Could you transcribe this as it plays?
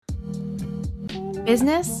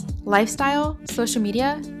Business, lifestyle, social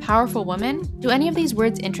media, powerful woman? Do any of these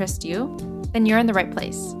words interest you? Then you're in the right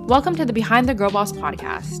place. Welcome to the Behind the Girl Boss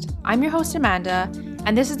podcast. I'm your host, Amanda,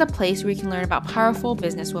 and this is the place where you can learn about powerful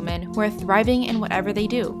businesswomen who are thriving in whatever they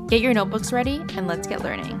do. Get your notebooks ready and let's get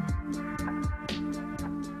learning.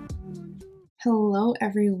 Hello,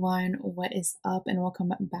 everyone. What is up? And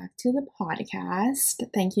welcome back to the podcast.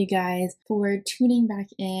 Thank you guys for tuning back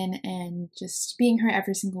in and just being here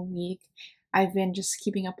every single week. I've been just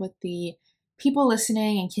keeping up with the people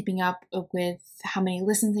listening and keeping up with how many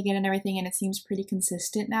listens I get and everything, and it seems pretty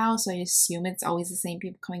consistent now, so I assume it's always the same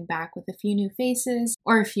people coming back with a few new faces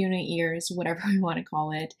or a few new ears, whatever we want to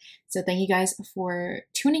call it. So thank you guys for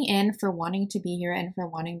tuning in, for wanting to be here, and for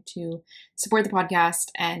wanting to support the podcast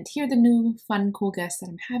and hear the new fun, cool guests that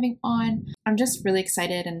I'm having on. I'm just really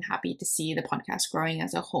excited and happy to see the podcast growing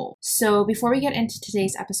as a whole. So before we get into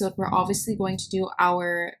today's episode, we're obviously going to do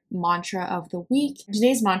our mantra of the week.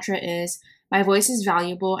 Today's mantra is, my voice is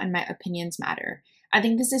valuable and my opinions matter. I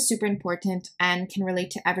think this is super important and can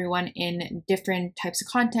relate to everyone in different types of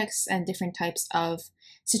contexts and different types of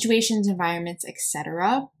situations, environments,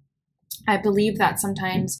 etc. I believe that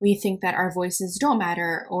sometimes we think that our voices don't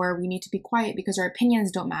matter or we need to be quiet because our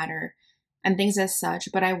opinions don't matter and things as such,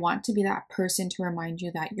 but I want to be that person to remind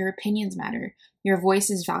you that your opinions matter, your voice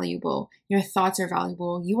is valuable, your thoughts are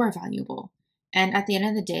valuable, you are valuable. And at the end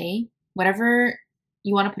of the day, whatever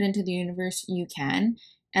you want to put into the universe, you can.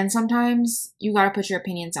 And sometimes you got to put your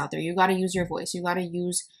opinions out there. You got to use your voice. You got to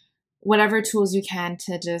use whatever tools you can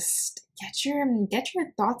to just get your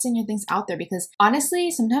thoughts and your things out there. Because honestly,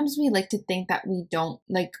 sometimes we like to think that we don't,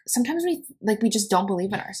 sometimes we just don't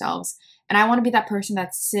believe in ourselves. And I want to be that person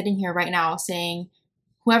that's sitting here right now saying,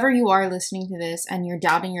 whoever you are listening to this and you're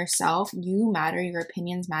doubting yourself, you matter, your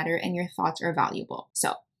opinions matter, and your thoughts are valuable.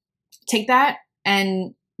 So take that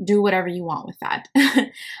and do whatever you want with that.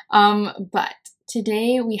 But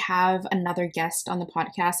today we have another guest on the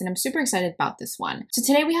podcast, and I'm super excited about this one. So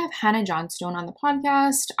today we have Hannah Johnstone on the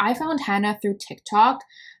podcast. I found Hannah through TikTok.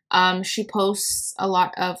 She posts a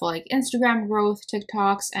lot of Instagram growth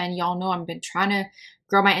TikToks, and y'all know I've been trying to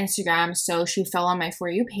grow my Instagram, so she fell on my For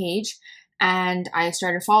You page, and I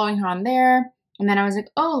started following her on there. And then I was like,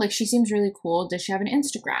 oh, she seems really cool. Does she have an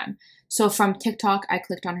Instagram? So from TikTok, I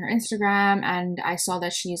clicked on her Instagram and I saw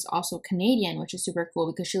that she's also Canadian, which is super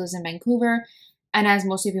cool because she lives in Vancouver. And as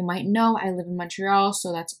most of you might know, I live in Montreal,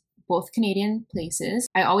 so that's both Canadian places.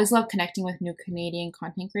 I always love connecting with new Canadian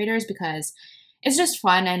content creators because it's just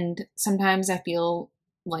fun, and sometimes I feel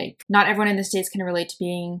like not everyone in the States can relate to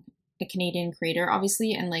being a Canadian creator,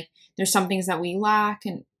 obviously, and there's some things that we lack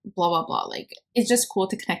and blah, blah, blah. It's just cool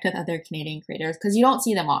to connect with other Canadian creators because you don't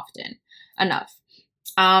see them often enough.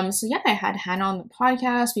 So yeah, I had Hannah on the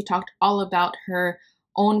podcast. We talked all about her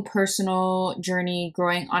own personal journey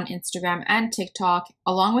growing on Instagram and TikTok,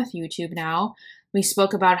 along with YouTube now. We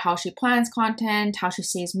spoke about how she plans content, how she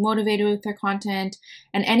stays motivated with her content,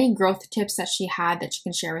 and any growth tips that she had that she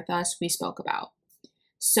can share with us, we spoke about.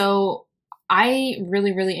 So I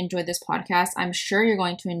really, really enjoyed this podcast. I'm sure you're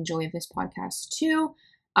going to enjoy this podcast too.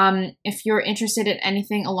 If you're interested in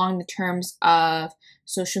anything along the terms of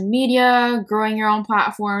social media, growing your own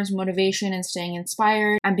platforms, motivation, and staying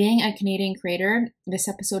inspired, and being a Canadian creator, this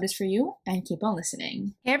episode is for you, and keep on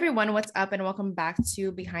listening. Hey everyone, what's up, and welcome back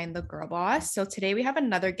to Behind the Girl Boss. So today we have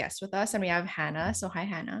another guest with us, and we have Hannah. So hi,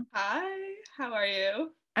 Hannah. Hi, how are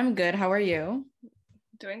you? I'm good. How are you?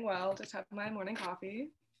 Doing well. Just had my morning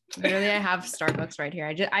coffee. Literally, I have Starbucks right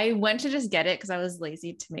here. I went to just get it because I was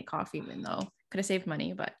lazy to make coffee, even though could have saved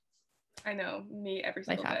money, but I know, me every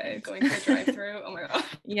single day going to the drive-through. Oh my god.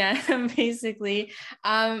 Yeah, basically.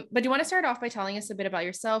 But do you want to start off by telling us a bit about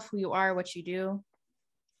yourself, who you are, what you do?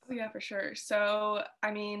 Oh yeah, for sure. So,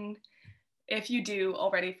 I mean, if you do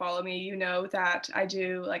already follow me, you know that I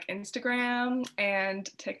do Instagram and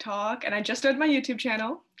TikTok, and I just started my YouTube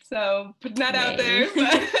channel. So putting that out there.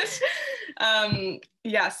 But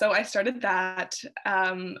yeah, so I started that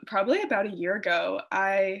probably about a year ago.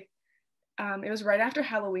 It was right after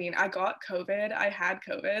Halloween. I got COVID. I had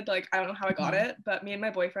COVID. I don't know how I got it, but me and my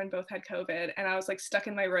boyfriend both had COVID, and I was stuck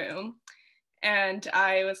in my room, and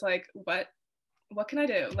I was like, what can I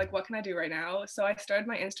do? What can I do right now? So I started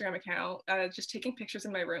my Instagram account, just taking pictures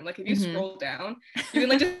in my room. If you scroll down, you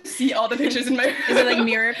can just see all the pictures in my room. Is it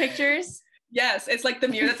mirror pictures? Yes, it's the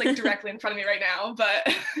mirror that's directly in front of me right now.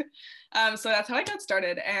 But so that's how I got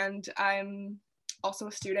started, and I'm also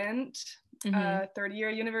a student. Third year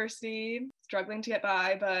university, struggling to get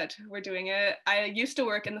by, but we're doing it. I used to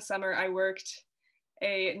work in the summer. I worked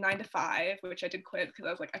a 9 to 5, which I did quit because I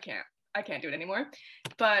was like, I can't I can't do it anymore.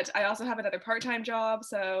 But I also have another part-time job,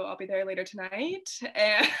 so I'll be there later tonight.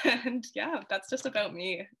 And yeah, that's just about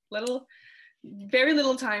me. Very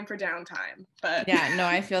little time for downtime. But yeah, no,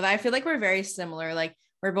 I feel that. I feel like we're very similar. Like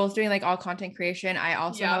we're both doing like all content creation. I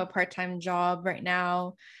also have yeah, a part-time job right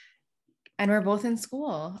now, and we're both in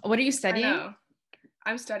school. What are you I studying? know.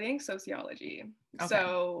 I'm studying sociology. Okay.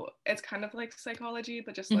 So it's kind of like psychology,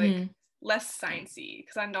 but just like Mm-hmm. less sciencey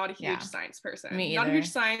because I'm not a huge Yeah, science person. me Not a huge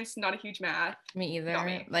either. science, not a huge math. Me Not either.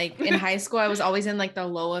 me. Like in high school, I was always in like the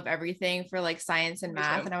low of everything for like science and Me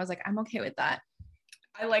math. too. And I was like, I'm okay with that.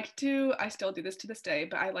 I still do this to this day,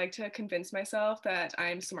 but I like to convince myself that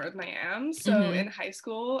I'm smarter than I am. So in Mm-hmm. high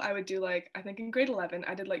school, I would do like, I think in grade 11,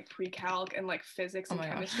 I did like pre-calc and like physics Oh and my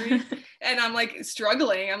gosh. chemistry. And I'm like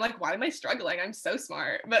struggling. I'm like, why am I struggling? I'm so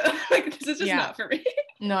smart. But like, this is just Yeah. not for me.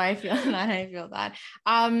 No, I feel that. I feel that.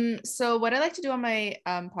 So what I like to do on my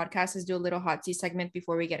podcast is do a little hot seat segment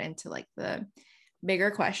before we get into like the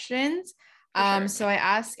bigger questions. For sure. So I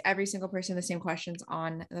ask every single person the same questions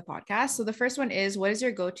on the podcast. So the first one is, what is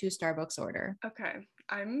your go-to Starbucks order? Okay.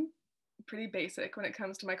 I'm pretty basic when it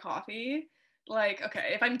comes to my coffee. Like,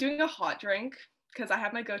 okay, if I'm doing a hot drink, because I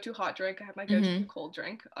have my go-to hot drink, I have my go-to Mm-hmm. cold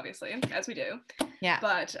drink, obviously, as we do. Yeah.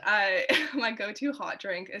 But I my go-to hot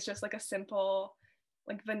drink is just like a simple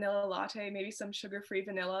like vanilla latte, maybe some sugar-free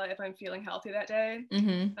vanilla if I'm feeling healthy that day.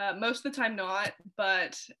 Mm-hmm. Most of the time not,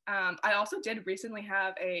 but I also did recently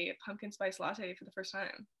have a pumpkin spice latte for the first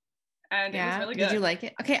time, and it was Yeah. really Did you good. like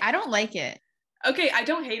it? Okay, I don't like it. Okay, I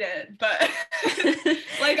don't hate it, but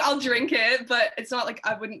like I'll drink it, but it's not like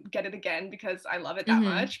I wouldn't get it again because I love it that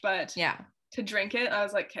Mm-hmm. much. But Yeah. to drink it, I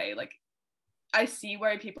was like, okay, like I see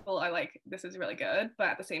why people are like, this is really good, but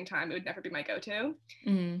at the same time, it would never be my go-to.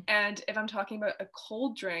 Mm-hmm. And if I'm talking about a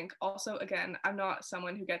cold drink, also again, I'm not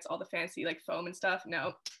someone who gets all the fancy like foam and stuff.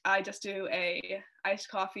 No, I just do a iced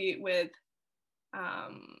coffee with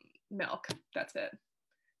milk. That's it.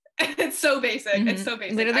 It's so basic. It's so Mm-hmm.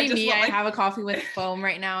 basic. I Literally just me, want I like have a coffee with foam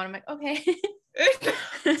right now, and I'm like, okay.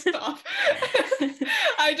 stop.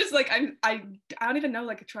 I just like I don't even know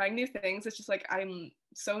like trying new things. It's just like I'm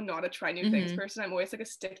so not a try new things Mm-hmm. person. I'm always like a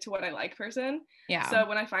stick to what I like person. Yeah. So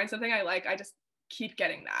when I find something I like, I just keep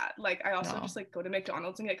getting that. Like I also No. just like go to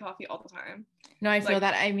McDonald's and get coffee all the time. No, I feel Like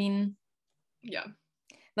that. I mean, yeah. No,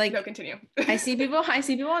 like continue. I see people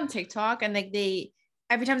on TikTok and like they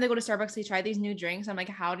every time they go to Starbucks, they try these new drinks. I'm like,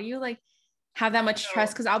 how do you like have that much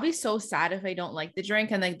trust? No, Because I'll be so sad if I don't like the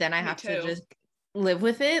drink and like then I me have to too. just live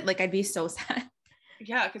with it. Like I'd be so sad.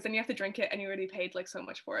 Yeah, because then you have to drink it and you already paid like so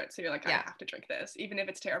much for it. So you're like, I Yeah, have to drink this. Even if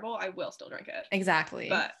it's terrible, I will still drink it. exactly.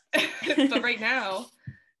 But but right now,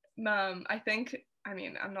 I think I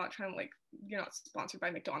mean I'm not trying to like you're not sponsored by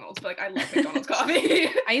McDonald's, but like I love McDonald's coffee.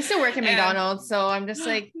 I used to work at And McDonald's, so I'm just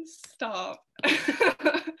like, stop.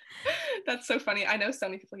 That's so funny. I know so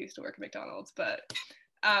many people who used to work at McDonald's, but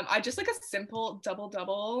I just like a simple double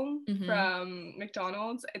double mhm. from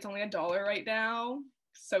McDonald's. It's only $1 right now.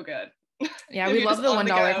 So good. Yeah, If we you're love just the on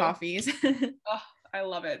the $1 go. coffees. Oh, I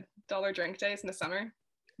love it. Dollar drink days in the summer.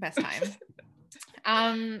 Best time.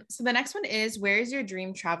 So the next one is, where's your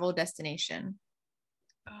dream travel destination?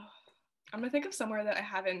 Oh, I'm gonna think of somewhere that I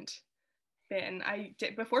haven't been. I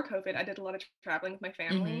did before COVID. I did a lot of traveling with my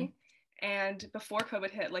Mm-hmm. family, and before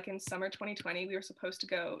COVID hit, like in summer 2020, we were supposed to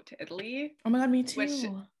go to Italy, Oh my God, me which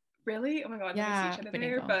too. really, oh my god, did we see each Yeah, other but didn't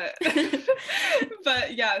there? go. But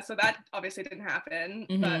but yeah, so that obviously didn't happen.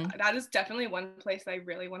 But Mm-hmm. that is definitely one place that I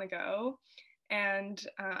really want to go. And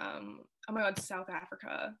oh my god, South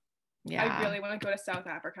Africa. I Yeah. really want to go to South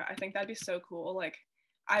Africa. I think that'd be so cool. Like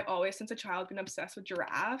I've always since a child been obsessed with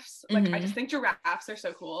giraffes. Like I just Mm-hmm. think giraffes are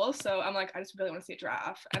so cool. So I'm like, I just really want to see a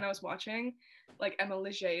giraffe. And I was watching like Emma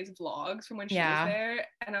Legier's vlogs from when she was Yeah. there.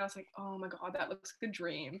 And I was like, oh my God, that looks like a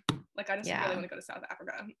dream. Like I just really Yeah. want to go to South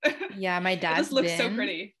Africa. Yeah. My It just dad's looks so been.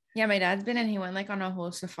 pretty. Yeah, my dad's been and he went like on a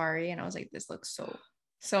whole safari and I was like, this looks so,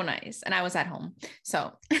 so nice. And I was at home.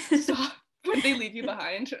 So Stop. Would they leave you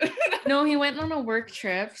behind? no, he went on a work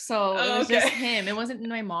trip. So it Oh, was just okay. him. It wasn't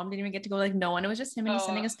my mom didn't even get to go, like no one. It was just him and he's Oh,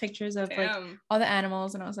 sending us pictures of like damn. all the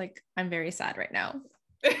animals. And I was like, I'm very sad right now.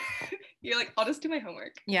 You're like, I'll just do my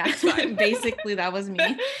homework. Yeah. It's fine. Basically that was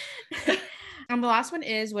me. The last one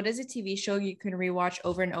is, what is a TV show you can rewatch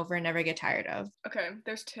over and over and never get tired of? Okay,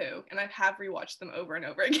 there's two, and I have rewatched them over and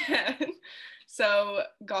over again. So,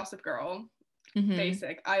 Gossip Girl, Mm-hmm.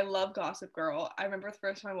 basic. I love Gossip Girl. I remember the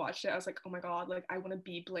first time I watched it, I was like, oh my God, like, I want to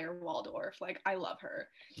be Blair Waldorf. Like, I love her.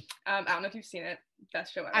 I don't know if you've seen it.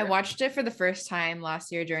 Best show I ever. watched it for the first time last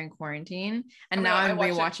year during quarantine, Oh and my now God, I I'm watched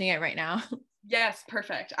it. rewatching it right now. Yes,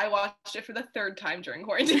 perfect. I watched it for the third time during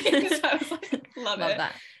quarantine. So I was like, love Love it.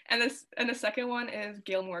 that. And the second one is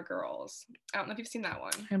Gilmore Girls. I don't know if you've seen that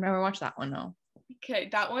one. I've never watched that one, no. Okay,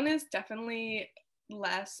 that one is definitely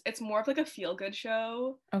less, it's more of like a feel-good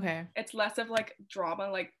show. Okay. It's less of like drama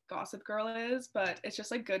like Gossip Girl is, but it's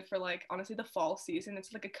just like good for like honestly the fall season.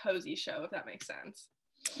 It's like a cozy show, if that makes sense.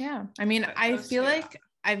 Yeah. I mean, But I those feel two, like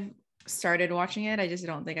I've started watching it. I just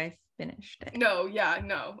don't think I finished it. no, yeah,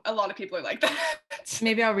 no. A lot of people are like that.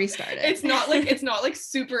 Maybe I'll restart it. It's not like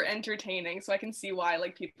super entertaining, so I can see why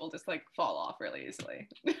like people just like fall off really easily.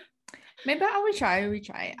 Maybe I'll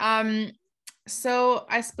retry. So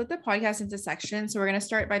I split the podcast into sections. So we're going to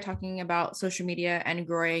start by talking about social media and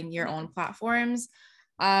growing your own platforms.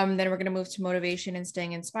 Then we're going to move to motivation and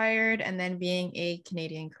staying inspired, and then being a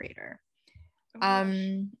Canadian creator.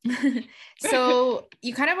 So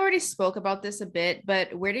you kind of already spoke about this a bit,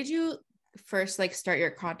 but where did you first like start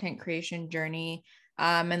your content creation journey?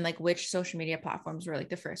 And like which social media platforms were like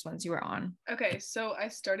the first ones you were on? Okay, so I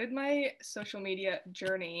started my social media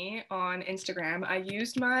journey on Instagram. I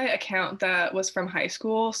used my account that was from high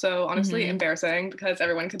school, so honestly embarrassing because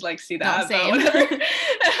everyone could like see that. Same. But whatever.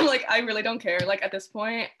 Like I really don't care. Like at this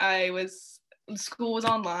point, school was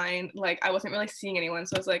online. Like I wasn't really seeing anyone,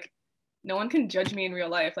 so I was like, no one can judge me in real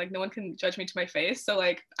life. Like no one can judge me to my face. So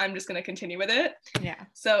like I'm just gonna continue with it. Yeah.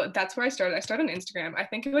 So that's where I started. I started on Instagram. I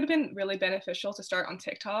think it would have been really beneficial to start on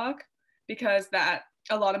TikTok because that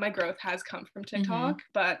a lot of my growth has come from TikTok.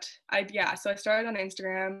 But so I started on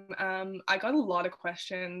Instagram. I got a lot of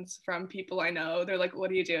questions from people I know. They're like, what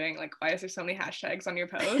are you doing? Like, why is there so many hashtags on your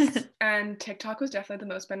posts? And TikTok was definitely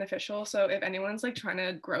the most beneficial. So if anyone's like trying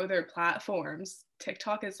to grow their platforms,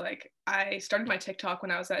 TikTok is like, I started my TikTok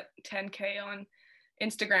when I was at 10K on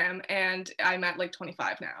Instagram, and I'm at like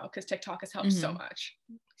 25 now because TikTok has helped so much.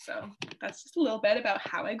 So that's just a little bit about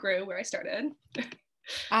how I grew, where I started.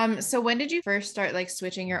 So when did you first start like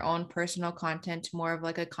switching your own personal content to more of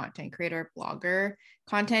like a content creator blogger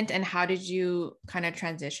content, and how did you kind of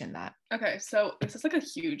transition that? Okay, so this is like a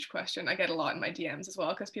huge question. I get a lot in my DMs as well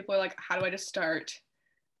because people are like, how do I just start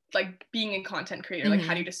like being a content creator? Like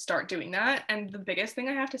how do you just start doing that? And the biggest thing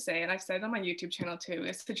I have to say, and I've said it on my YouTube channel too,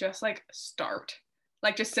 is to just like start.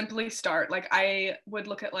 Like just simply start. Like I would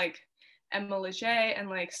look at like Emma Leger and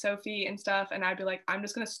like Sophie and stuff, and I'd be like, I'm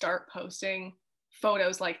just gonna start posting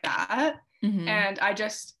photos like that.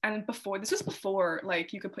 And before, this was before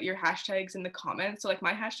like you could put your hashtags in the comments, so like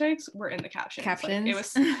my hashtags were in the captions. Like, it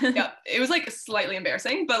was it was like slightly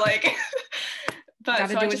embarrassing, but like but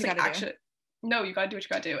so I just like actually no, you gotta do what you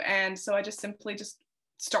gotta do. And so I just simply just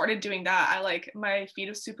started doing that. I like my feed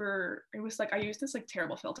was super, it was like I used this like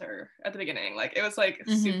terrible filter at the beginning. Like it was like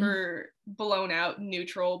super blown out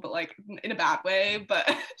neutral, but like in a bad way.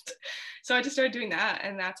 But so I just started doing that,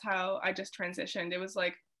 and that's how I just transitioned. It was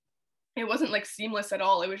like, it wasn't like seamless at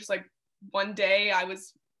all. It was just like one day I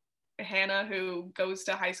was Hannah who goes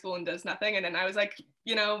to high school and does nothing, and then I was like,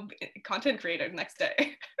 content creator the next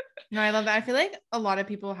day. No, I love that. I feel like a lot of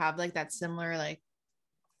people have like that similar like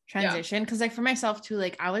transition, because like for myself too,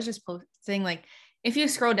 like I was just posting, like if you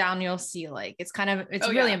scroll down you'll see like it's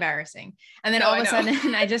really embarrassing, and then all of a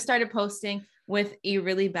sudden I just started posting with a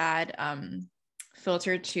really bad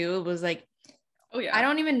filter too. It was like, I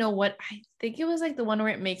don't even know what, I think it was like the one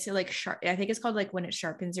where it makes it like sharp. I think it's called like when it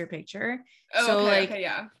sharpens your picture.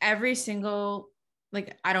 Every single,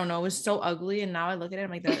 like, I don't know, it was so ugly, and now I look at it,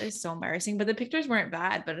 I'm like, that is so embarrassing. But the pictures weren't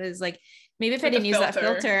bad, but it is like, maybe if I didn't use that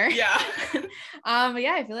filter. But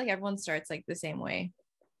yeah, I feel like everyone starts like the same way.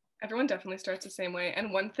 Everyone definitely starts the same way.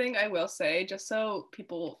 And one thing I will say, just so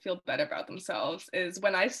people feel better about themselves, is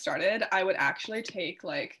when I started, I would actually take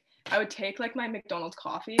like my McDonald's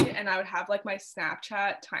coffee, and I would have like my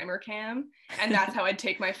Snapchat timer cam, and that's how I'd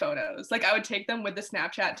take my photos. Like I would take them with the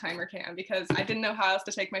Snapchat timer cam because I didn't know how else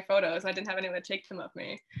to take my photos, and I didn't have anyone to take them of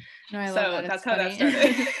me. No, I love that. That's how that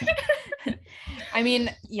started. I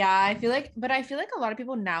mean, yeah, I feel like a lot of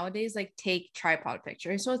people nowadays like take tripod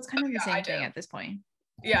pictures, so it's kind of the same thing at this point.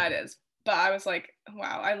 Yeah, it is. But I was like,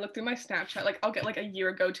 wow, I looked through my Snapchat, like I'll get like a year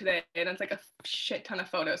ago today, and it's like a shit ton of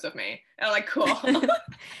photos of me. And I'm like, cool.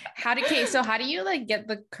 How do you like get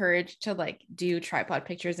the courage to like do tripod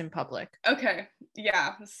pictures in public? Okay.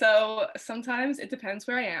 Yeah. So sometimes it depends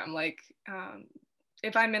where I am. Like,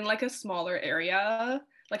 if I'm in like a smaller area,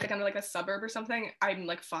 like kind of like a suburb or something, I'm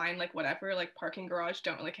like fine, like whatever, like parking garage,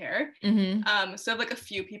 don't really care. So if like a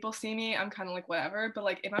few people see me, I'm kind of like whatever. But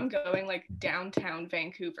like if I'm going like downtown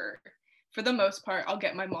Vancouver, for the most part, I'll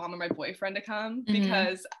get my mom or my boyfriend to come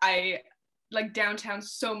because I like downtown,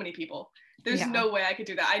 so many people. There's no way I could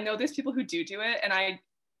do that. I know there's people who do it, and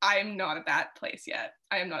I'm not at that place yet.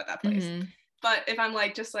 I am not at that place. But if I'm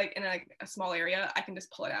like just like in a small area, I can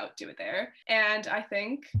just pull it out, do it there. And I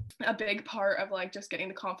think a big part of like just getting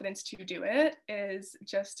the confidence to do it is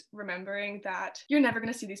just remembering that you're never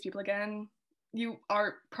going to see these people again. You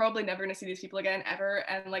are probably never going to see these people again ever,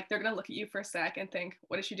 and like they're going to look at you for a sec and think,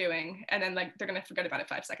 what is she doing? And then like they're going to forget about it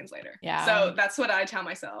 5 seconds later. Yeah. So that's what I tell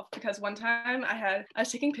myself, because one time I was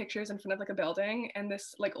taking pictures in front of like a building, and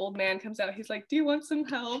this like old man comes out. He's like, do you want some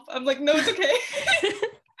help? I'm like, no, it's okay.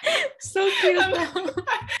 So cute.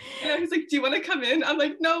 He's like, do you want to come in? I'm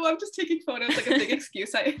like, no, I'm just taking photos. Like a big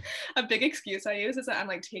excuse I use is that I'm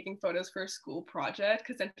like taking photos for a school project,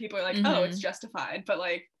 because then people are like, oh, it's justified. But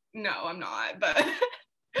like, no, I'm not. But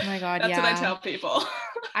oh my God, that's what I tell people.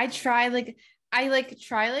 I try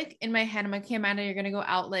in my head, I'm like, okay, Amanda, you're gonna go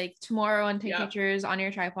out like tomorrow and take pictures on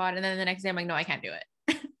your tripod, and then the next day I'm like, no, I can't do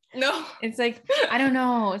it. No, it's like, I don't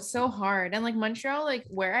know, it's so hard. And like Montreal, like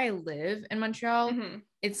where I live in Montreal,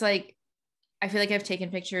 it's like I feel like I've taken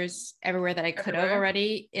pictures everywhere that I could have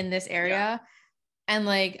already in this area. And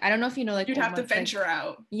like, I don't know if you know, like you'd have to venture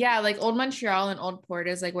out. Yeah, like Old Montreal and Old Port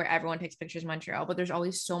is like where everyone takes pictures in Montreal, but there's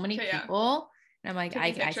always so many people. And I'm like,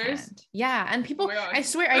 I can't. Yeah. And people, I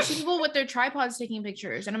swear, I see people with their tripods taking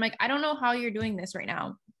pictures. And I'm like, I don't know how you're doing this right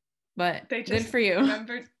now. But they just good for you.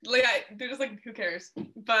 Remember, like, they're just like, who cares?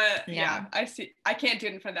 But yeah, I can't do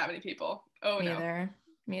it in front of that many people. Oh, Me no. Either.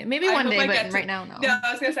 Maybe one day, but right now, no. No,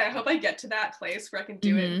 I was gonna say, I hope I get to that place where I can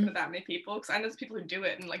do it in front of that many people, because I know there's people who do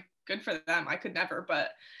it, and like, good for them. I could never,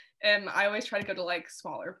 but I always try to go to like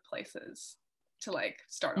smaller places to like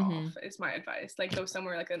start off, is my advice. Like go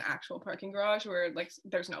somewhere like an actual parking garage where like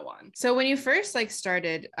there's no one. So when you first like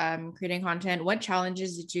started creating content, what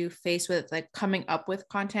challenges did you face with like coming up with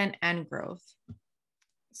content and growth?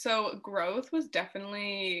 So growth was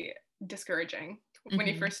definitely discouraging when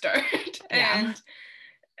you first start. And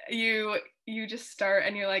you just start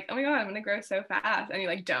and you're like, oh my God, I'm gonna grow so fast, and you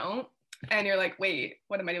like don't, and you're like, wait,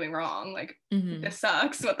 what am I doing wrong? Like this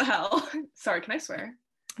sucks, what the hell? Sorry, can I swear?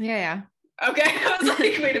 Yeah. Okay. I was like,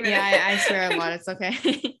 wait a minute. Yeah, I swear a lot. It's okay.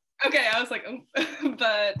 Okay, I was like,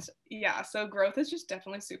 but yeah, so growth is just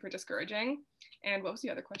definitely super discouraging. And what was the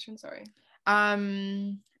other question? Sorry.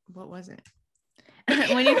 What was it?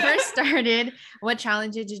 When you first started, what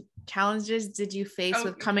challenges did you face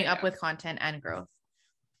with coming up with content and growth?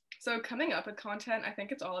 So coming up with content, I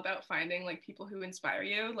think it's all about finding like people who inspire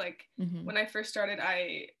you. Like when I first started,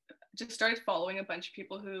 I just started following a bunch of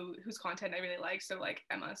people whose content I really like. So like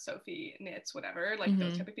Emma, Sophie, Knits, whatever, like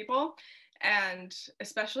those type of people. And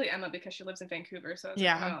especially Emma, because she lives in Vancouver. So I was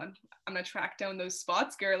like, oh, I'm gonna track down those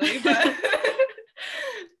spots, girly. But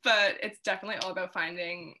but it's definitely all about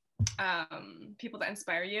finding people that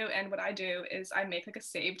inspire you. And what I do is I make like a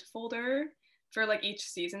saved folder for like each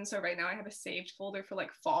season. So right now I have a saved folder for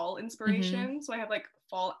like fall inspiration. So I have like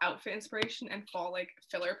fall outfit inspiration and fall like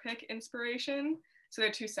filler pick inspiration. So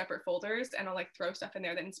they're two separate folders, and I'll like throw stuff in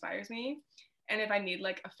there that inspires me. And if I need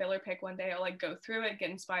like a filler pick one day, I'll like go through it, get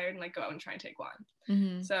inspired, and like go out and try and take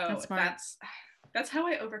one. So that's how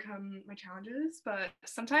I overcome my challenges. But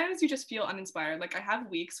sometimes you just feel uninspired. Like I have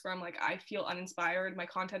weeks where I'm like, I feel uninspired. My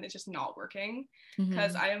content is just not working,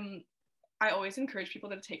 because I always encourage people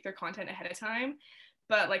to take their content ahead of time,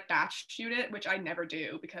 but like batch shoot it, which I never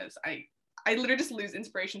do, because I literally just lose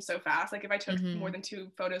inspiration so fast. Like if I took more than 2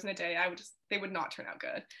 photos in a day, they would not turn out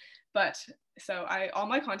good. But so all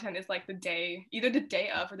my content is like either the day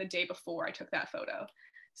of or the day before I took that photo.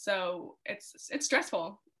 So it's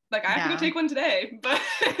stressful. Like I have to go take one today, but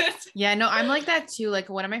yeah, no, I'm like that too. Like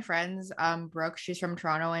one of my friends, Brooke, she's from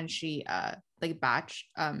Toronto, and she like batch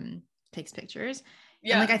takes pictures.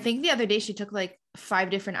 Yeah. And like I think the other day she took like 5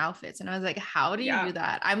 different outfits, and I was like, how do you do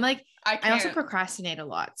that? I'm like, I also procrastinate a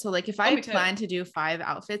lot. So like if I plan to do 5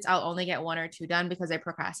 outfits, I'll only get 1 or 2 done because I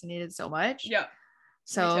procrastinated so much. Yeah.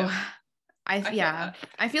 So I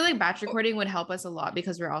feel like batch recording would help us a lot,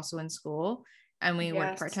 because we're also in school and we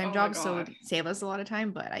work part-time jobs, so it would save us a lot of time,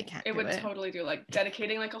 but I can't. It would totally do like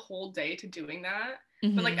dedicating like a whole day to doing that.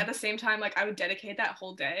 But like at the same time, like I would dedicate that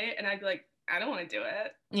whole day and I'd be like, I don't want to do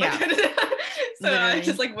it. Yeah. So I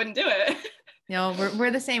just like wouldn't do it. No, we're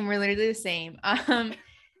the same. We're literally the same.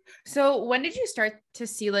 So when did you start to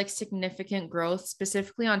see like significant growth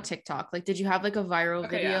specifically on TikTok? Like, did you have like a viral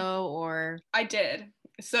video or? I did.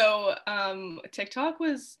 So TikTok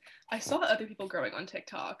I saw other people growing on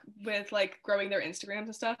TikTok with like growing their Instagrams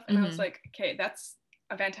and stuff. And I was like, okay, that's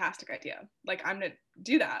a fantastic idea. Like I'm going to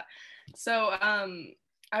do that. So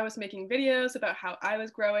I was making videos about how I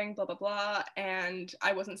was growing, blah, blah, blah. And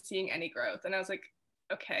I wasn't seeing any growth. And I was like,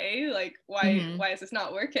 okay, like Mm-hmm. why is this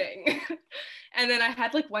not working? And then I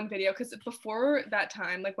had like one video, because before that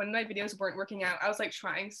time, like when my videos weren't working out, I was like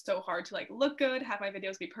trying so hard to like look good, have my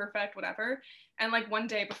videos be perfect, whatever. And like one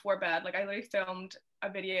day before bed, like I literally filmed a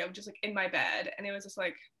video just like in my bed, and it was just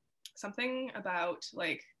like something about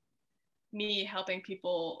like me helping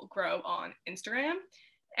people grow on Instagram.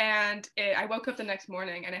 And I woke up the next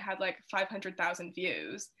morning and it had like 500,000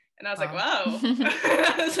 views. And I was like, Wow. wow.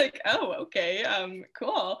 I was like, oh, okay,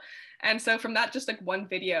 cool. And so from that, just like one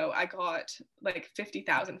video, I got like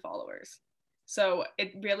 50,000 followers. So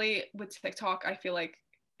it really, with TikTok, I feel like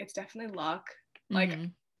it's definitely luck. Like, Mm-hmm.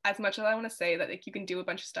 as much as I want to say that like you can do a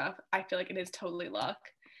bunch of stuff, I feel like it is totally luck.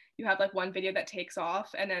 You have like one video that takes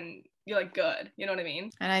off and then you're like good, you know what I mean?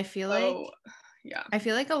 And So yeah. I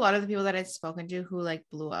feel like a lot of the people that I've spoken to who like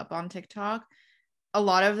blew up on TikTok, a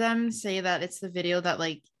lot of them say that it's the video that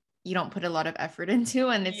like you don't put a lot of effort into,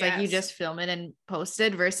 and it's like you Yes. just film it and post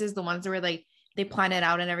it, versus the ones where like they plan it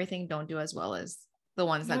out and everything don't do as well as the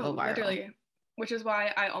ones that No, go viral. literally. Which is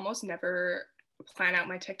why I almost never plan out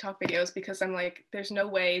my TikTok videos, because I'm like, there's no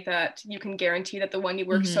way that you can guarantee that the one you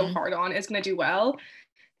work so Mm-hmm. hard on is going to do well.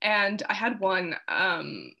 And I had one,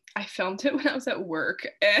 I filmed it when I was at work,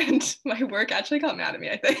 and my work actually got mad at me,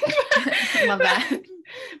 I think. Love that.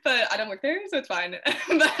 But I don't work there, so it's fine.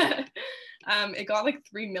 But it got like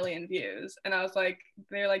 3 million views, and I was like,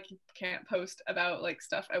 they're like, you can't post about like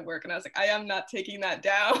stuff at work, and I was like, I am not taking that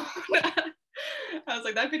down. I was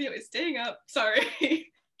like, that video is staying up. Sorry.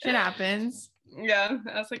 Shit happens. Yeah,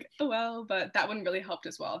 I was like, oh well, but that one really helped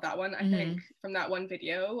as well. That one, I Mm-hmm. think, from that one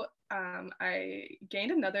video, I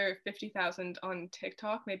gained another 50,000 on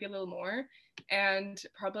TikTok, maybe a little more, and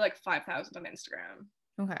probably like 5,000 on Instagram.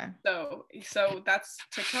 Okay. So that's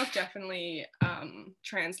TikTok definitely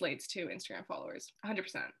translates to Instagram followers,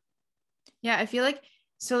 100%. Yeah, I feel like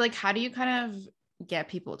so like how do you kind of get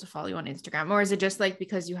people to follow you on Instagram? Or is it just like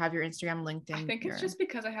because you have your Instagram linked I in think it's your just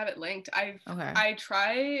because I have it linked. okay. I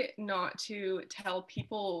try not to tell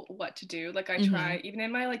people what to do. Like I Mm-hmm. try, even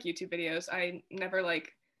in my like YouTube videos, I never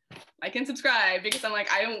like and subscribe, because I'm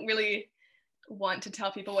like, I don't really want to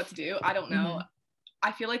tell people what to do. I don't know. Mm-hmm.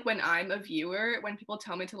 I feel like when I'm a viewer, when people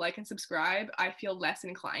tell me to like and subscribe, I feel less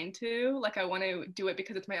inclined to. Like I want to do it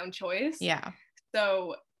because it's my own choice. Yeah.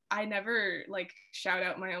 So I never like shout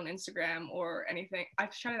out my own Instagram or anything.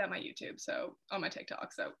 I've shouted out my YouTube, so on my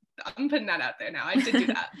TikTok. So I'm putting that out there now. I did do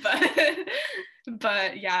that,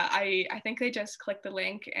 but yeah, I think they just click the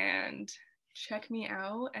link and check me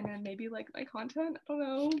out, and then maybe like my content. I don't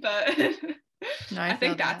know, but No, I I feel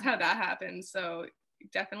think that's that. how that happens. So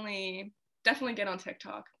definitely get on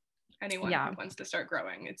TikTok. Anyone who Yeah. wants to start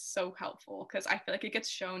growing, it's so helpful, because I feel like it gets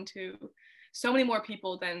shown to so many more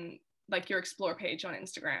people than like your explore page on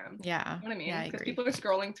Instagram. Yeah. You know what I Yeah, mean? I Because agree. people are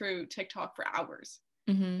scrolling through TikTok for hours.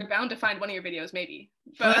 Mm-hmm. They're bound to find one of your videos, maybe.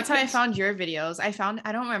 Well, that's how I But found your videos. I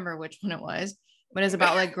don't remember which one it was, but it's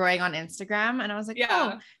about like growing on Instagram. And I was like, oh,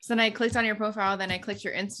 yeah, so then I clicked on your profile, then I clicked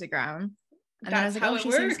your Instagram. And then I was that's like, how oh, it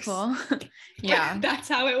she seems works. cool. Yeah. That's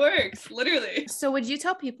how it works, literally. So would you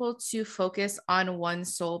tell people to focus on one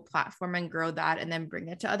sole platform and grow that and then bring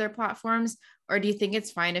it to other platforms? Or do you think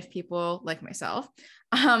it's fine if people like myself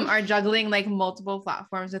are juggling like multiple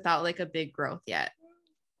platforms without like a big growth yet?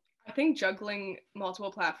 I think juggling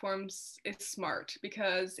multiple platforms is smart,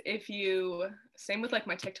 because if you, same with like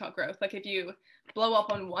my TikTok growth, like if you blow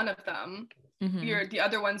up on one of them, Mm-hmm. the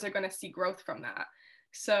other ones are going to see growth from that.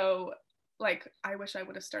 So like I wish I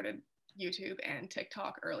would have started YouTube and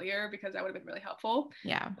TikTok earlier, because that would have been really helpful.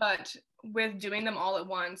 Yeah. But with doing them all at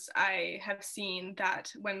once, I have seen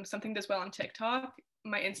that when something does well on TikTok,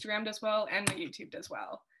 my Instagram does well and my YouTube does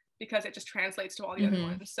well, because it just translates to all the other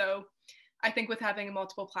Mm-hmm. ones. So I think with having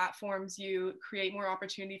multiple platforms, you create more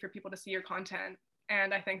opportunity for people to see your content.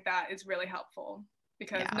 And I think that is really helpful,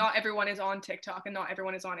 because Yeah. not everyone is on TikTok and not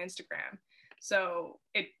everyone is on Instagram. So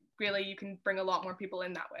it really, you can bring a lot more people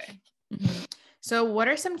in that way. Mm-hmm. So what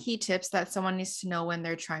are some key tips that someone needs to know when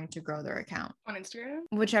they're trying to grow their account? On Instagram?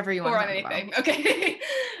 Whichever you want Or to on talk about. anything. Okay.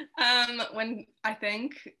 When I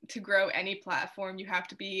think to grow any platform, you have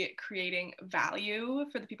to be creating value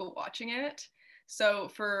for the people watching it. So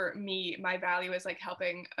for me, my value is like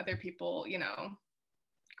helping other people,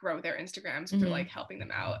 grow their Instagrams through Mm-hmm. like helping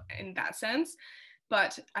them out in that sense.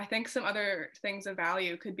 But I think some other things of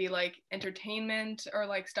value could be like entertainment or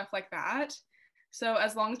like stuff like that. So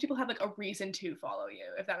as long as people have like a reason to follow you,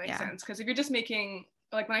 if that makes Yeah. sense. Because if you're just making,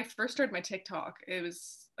 like when I first started my TikTok, it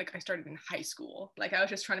was like I started in high school. Like I was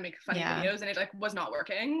just trying to make funny Yeah. videos, and it like was not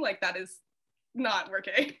working. Like that is not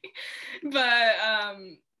working. But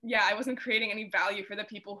yeah, I wasn't creating any value for the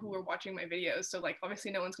people who were watching my videos. So like,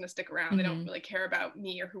 obviously no one's going to stick around. They don't really care about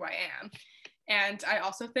me or who I am. And I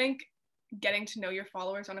also think getting to know your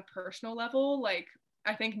followers on a personal level, like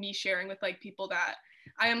I think me sharing with like people that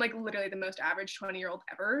I am like literally the most average 20-year-old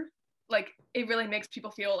ever, like it really makes people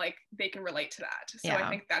feel like they can relate to that. So I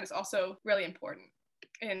think that is also really important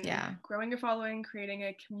in growing your following, creating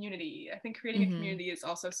a community. I think creating a community is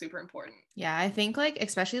also super important. Yeah, I think like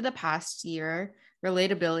especially the past year,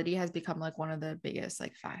 relatability has become like one of the biggest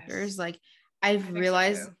like factors. Like I've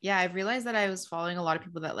realized, I've realized that I was following a lot of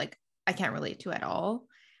people that like I can't relate to at all.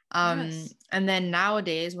 And then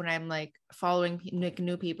nowadays when I'm like following like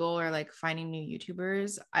new people or like finding new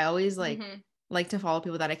YouTubers, I always like to follow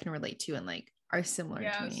people that I can relate to and like are similar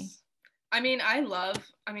to me. I mean,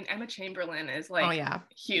 Emma Chamberlain is like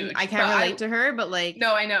huge. I can't relate to her, but like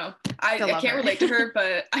no, I know. I can't relate to her,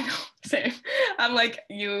 but I know, same. I'm like,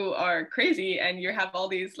 you are crazy and you have all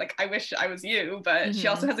these, like, I wish I was you, but she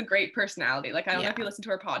also has a great personality. Like, I don't know if you listen to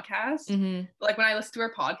her podcast, but like when I listen to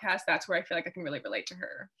her podcast, that's where I feel like I can really relate to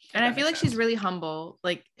her. And I feel like she's really humble.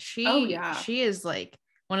 Like she is like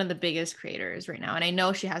one of the biggest creators right now. And I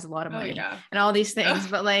know she has a lot of money and all these things,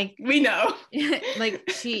 but like we know like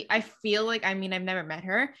I feel like, I mean, I've never met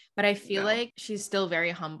her, but I feel like she's still very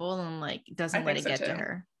humble and like doesn't let it get to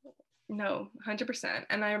her. No, 100%.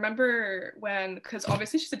 And I remember because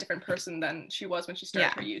obviously she's a different person than she was when she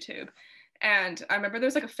started her YouTube. And I remember there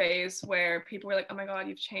was like a phase where people were like, oh my God,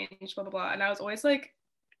 you've changed, blah, blah, blah. And I was always like,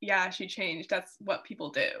 yeah, she changed. That's what people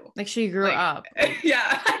do. Like she grew up. Like,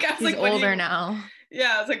 yeah. She's like, older now.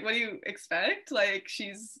 Yeah. I was like, what do you expect? Like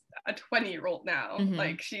she's a 20-year-old now.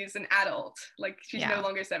 Like she's an adult. Like she's no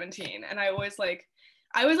longer 17. And I always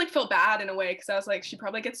felt bad in a way because I was like, she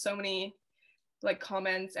probably gets so many like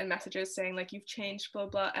comments and messages saying like, you've changed, blah,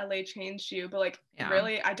 blah, LA changed you. But like,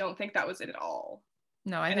 really, I don't think that was it at all.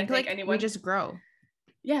 No, I think like we just grow.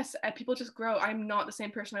 Yes, people just grow. I'm not the same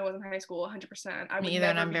person I was in high school, 100%. I would Me either,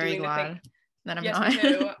 and I'm very glad that I'm not. Me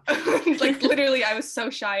too. Like literally, I was so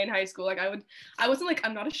shy in high school. Like I wasn't like,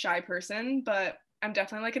 I'm not a shy person, but I'm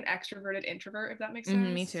definitely like an extroverted introvert, if that makes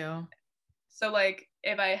sense. Me too. So like,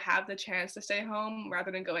 if I have the chance to stay home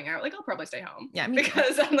rather than going out, like I'll probably stay home. Yeah,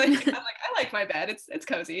 because I'm like I like my bed. It's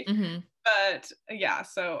cozy. But yeah,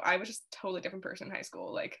 so I was just a totally different person in high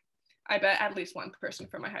school. Like I bet at least one person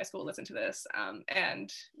from my high school listened to this.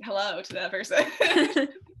 And hello to that person.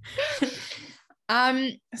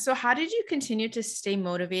 So how did you continue to stay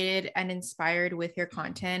motivated and inspired with your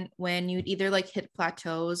content when you'd either like hit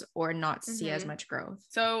plateaus or not see as much growth?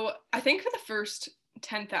 So I think for the first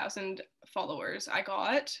 10,000 followers I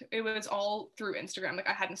got, it was all through Instagram. Like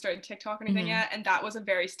I hadn't started TikTok or anything yet. And that was a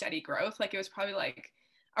very steady growth. Like it was probably like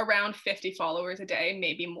around 50 followers a day,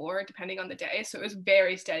 maybe more depending on the day. So it was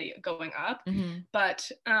very steady going up. But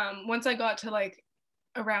once I got to like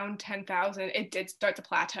around 10,000, it did start to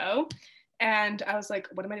plateau. And I was like,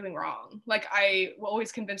 what am I doing wrong? Like I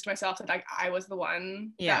always convinced myself that like I was the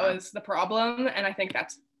one that was the problem. And I think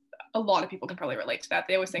that's a lot of people can probably relate to that.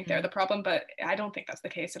 They always think they're the problem, but I don't think that's the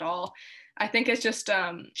case at all. I think it's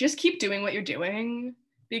just keep doing what you're doing,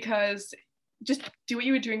 because just do what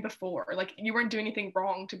you were doing before. Like you weren't doing anything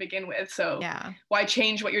wrong to begin with. So why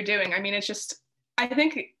change what you're doing? I mean, it's just, I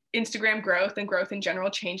think Instagram growth and growth in general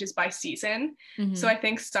changes by season. So I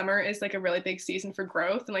think summer is like a really big season for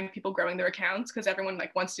growth and like people growing their accounts because everyone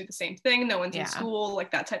like wants to do the same thing. No one's in school,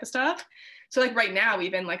 like that type of stuff. So like right now,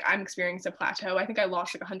 even like I'm experiencing a plateau. I think I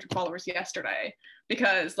lost like 100 followers yesterday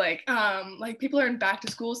because like people are in back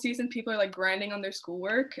to school season. People are like grinding on their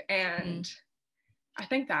schoolwork, and I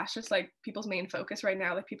think that's just like people's main focus right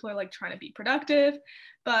now. Like people are like trying to be productive,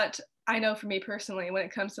 but I know for me personally, when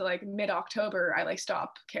it comes to like mid-October, I like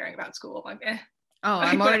stop caring about school. I'm like, oh,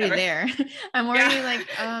 I'm already there. I'm already like,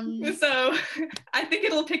 So I think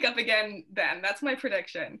it'll pick up again then. That's my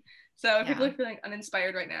prediction. So if people are feeling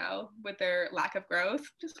uninspired right now with their lack of growth,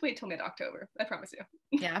 just wait till mid-October. I promise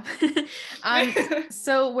you. Yeah.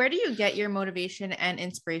 So where do you get your motivation and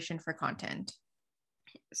inspiration for content?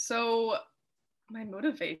 So my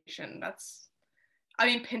motivation,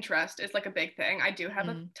 Pinterest is like a big thing. I do have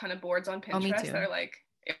a ton of boards on Pinterest that are like,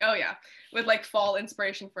 with like fall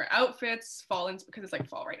inspiration for outfits, because it's like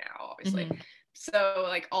fall right now, obviously. So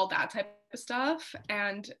like all that type of stuff.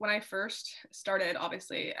 And when I first started,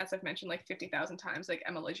 obviously, as I've mentioned like 50,000 times, like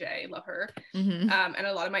Emma Leger, love her. And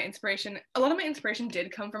a lot of my inspiration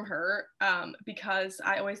did come from her, because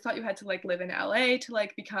I always thought you had to like live in LA to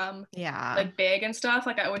like become like big and stuff.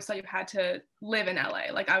 Like I always thought you had to live in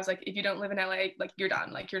LA. Like I was like, if you don't live in LA, like you're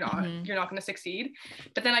done. Like you're not going to succeed.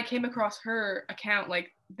 But then I came across her account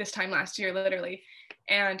like this time last year, literally.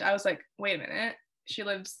 And I was like, wait a minute. she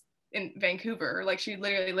lives in Vancouver. Like she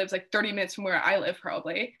literally lives like 30 minutes from where I live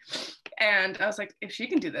probably. And I was like, if she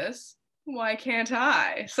can do this, why can't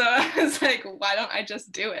I? So I was like, why don't I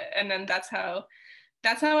just do it? And then that's how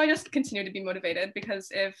I just continue to be motivated, because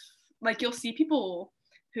if like you'll see people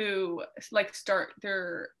who like start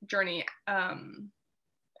their journey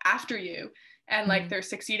after you, and like they're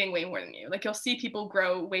succeeding way more than you. Like you'll see people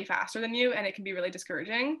grow way faster than you, and it can be really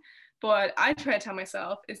discouraging. But I try to tell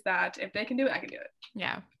myself is that if they can do it, I can do it.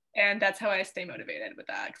 Yeah. And that's how I stay motivated with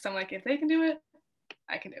that. Because I'm like, if they can do it,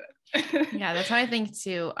 I can do it. Yeah, that's what I think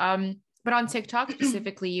too. But on TikTok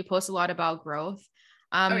specifically, you post a lot about growth.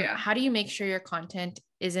 Oh yeah. How do you make sure your content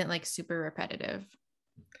isn't like super repetitive?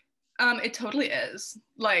 It totally is.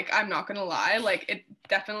 Like, I'm not gonna lie. Like, it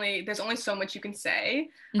definitely, there's only so much you can say.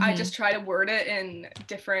 I just try to word it in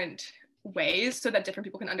different ways so that different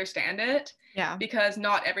people can understand it. Yeah. Because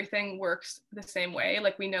not everything works the same way.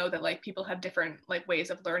 Like, we know that like people have different like ways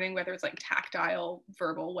of learning, whether it's like tactile,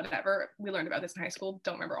 verbal, whatever. We learned about this in high school.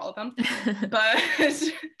 Don't remember all of them. But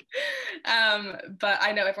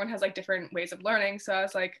I know everyone has like different ways of learning. So I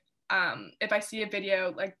was like, if I see a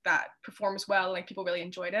video like that performs well, like people really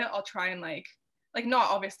enjoyed it, I'll try and like not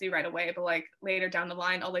obviously right away, but like later down the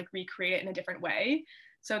line, I'll like recreate it in a different way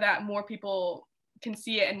so that more people can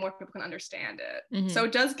see it and more people can understand it. So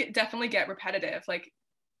it does definitely get repetitive. Like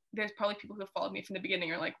there's probably people who have followed me from the beginning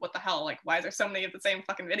are like, what the hell? Like, why is there so many of the same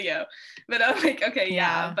fucking video? But I'm like, okay,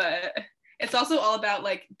 yeah. But it's also all about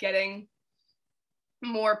like getting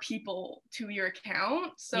more people to your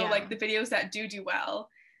account. So like the videos that do well,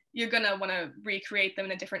 you're gonna want to recreate them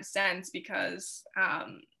in a different sense, because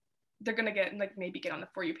they're gonna get like maybe get on the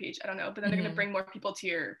For You page, I don't know, but then they're gonna bring more people to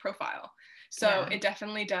your profile. So it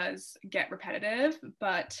definitely does get repetitive,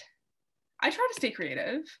 but I try to stay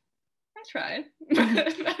creative. I try.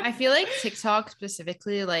 I feel like TikTok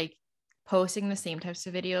specifically, like posting the same types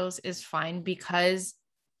of videos is fine because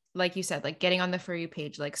like you said, like getting on the For You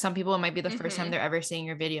page, like some people it might be the first time they're ever seeing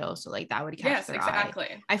your video, so like that would catch their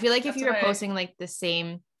eye. I feel like if you were posting like the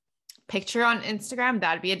same picture on Instagram,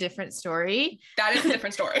 that'd be a different story. That is a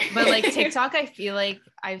different story. But like TikTok, I feel like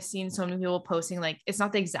I've seen so many people posting like it's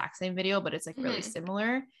not the exact same video, but it's like really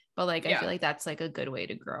similar. But like I feel like that's like a good way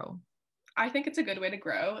to grow. I think it's a good way to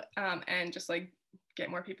grow, and just like get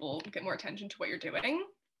more attention to what you're doing.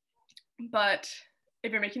 But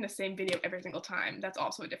if you're making the same video every single time, that's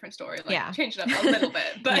also a different story. Like change it up a little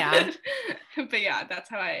bit. But but yeah, that's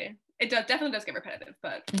how it definitely does get repetitive.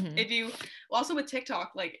 But if you also with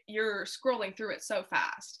TikTok, like you're scrolling through it so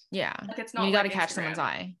fast. Yeah. Like it's not you got to catch someone's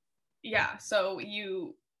eye. Yeah. So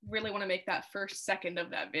you really want to make that first second of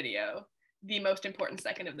that video the most important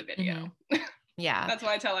second of the video. Yeah. That's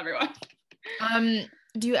what I tell everyone.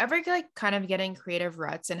 Do you ever like kind of get in creative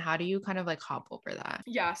ruts, and how do you kind of like hop over that?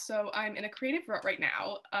 Yeah, so I'm in a creative rut right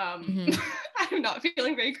now. I'm not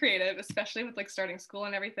feeling very creative, especially with like starting school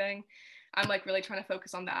and everything. I'm like really trying to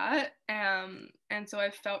focus on that. And so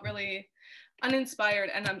I've felt really uninspired,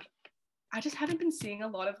 and I just haven't been seeing a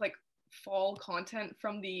lot of like fall content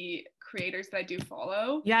from the creators that I do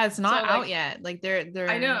follow. Yeah, it's not out yet. Like they're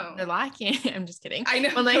I know they're lacking. I'm just kidding. I know.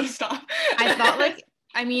 But like stop. I thought like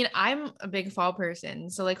I mean, I'm a big fall person.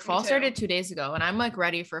 So like fall started 2 days ago and I'm like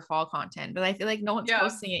ready for fall content, but I feel like no one's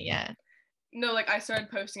posting it yet. No, like I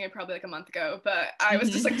started posting it probably like a month ago, but I was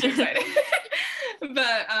just like too excited.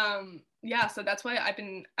 But yeah, so that's why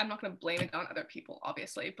I'm not going to blame it on other people,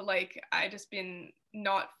 obviously, but like I just been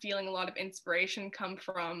not feeling a lot of inspiration come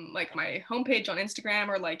from like my homepage on Instagram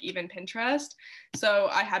or like even Pinterest. So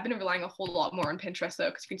I have been relying a whole lot more on Pinterest though,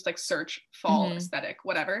 because you can just like search fall aesthetic,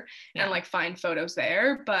 whatever, and like find photos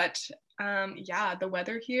there. But yeah, the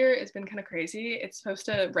weather here has been kind of crazy. It's supposed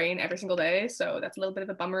to rain every single day, so that's a little bit of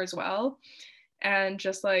a bummer as well. And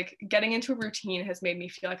just like getting into a routine has made me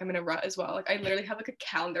feel like I'm in a rut as well. Like I literally have like a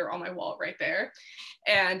calendar on my wall right there,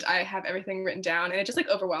 and I have everything written down, and it just like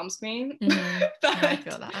overwhelms me. I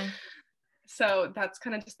feel that. So that's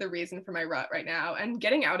kind of just the reason for my rut right now. And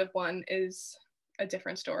getting out of one is a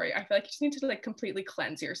different story. I feel like you just need to like completely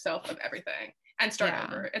cleanse yourself of everything and start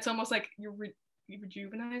over. It's almost like you're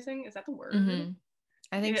rejuvenizing. Is that the word?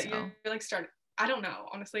 I think so. You're like I don't know.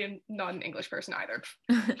 Honestly, I'm not an English person either,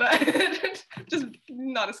 but just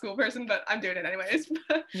not a school person, but I'm doing it anyways.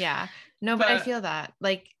 Yeah. No, but I feel that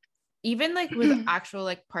like, even like with actual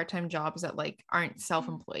like part-time jobs that like aren't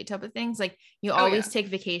self-employed type of things, like you always take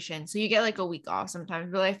vacation. So you get like a week off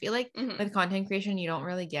sometimes, but I feel like with content creation, you don't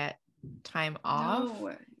really get time off.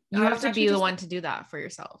 No. You have to be the one to do that for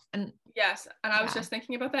yourself. And yes. And I was just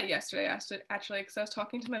thinking about that yesterday, actually, because I was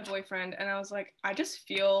talking to my boyfriend and I was like, I just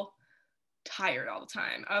feel tired all the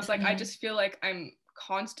time. I was like, I just feel like I'm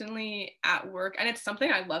constantly at work, and it's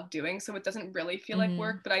something I love doing, so it doesn't really feel like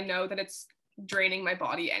work, but I know that it's draining my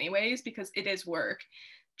body anyways because it is work.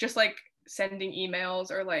 Just like sending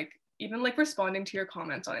emails or like even like responding to your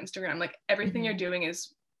comments on Instagram, like everything you're doing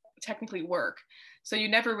is technically work. So you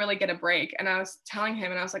never really get a break. And I was telling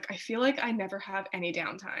him, and I was like, I feel like I never have any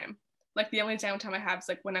downtime. Like the only downtime I have is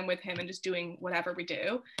like when I'm with him and just doing whatever we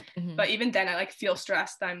do. But even then I like feel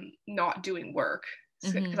stressed that I'm not doing work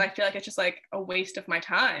because I feel like it's just like a waste of my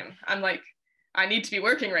time. I'm like, I need to be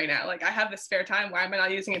working right now. Like I have this spare time. Why am I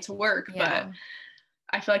not using it to work? Yeah. But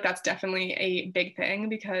I feel like that's definitely a big thing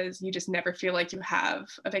because you just never feel like you have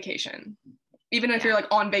a vacation. Even if you're like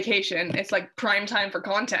on vacation, it's like prime time for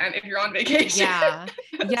content if you're on vacation. Yeah.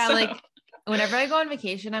 Yeah. So, like whenever I go on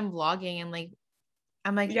vacation, I'm vlogging and like,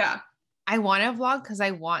 I'm like, I want to vlog because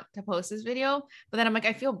I want to post this video, but then I'm like,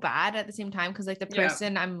 I feel bad at the same time because like the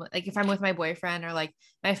person I'm like, if I'm with my boyfriend or like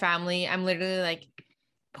my family, I'm literally like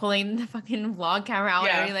pulling the fucking vlog camera out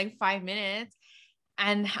every like 5 minutes.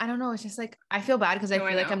 And I don't know, it's just like, I feel bad because I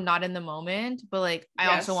feel like I'm not in the moment, but like,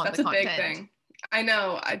 I also want the content. That's a big thing. I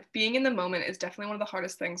know being in the moment is definitely one of the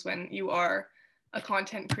hardest things when you are a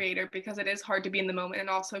content creator because it is hard to be in the moment and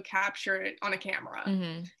also capture it on a camera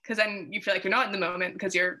because then you feel like you're not in the moment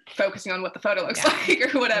because you're focusing on what the photo looks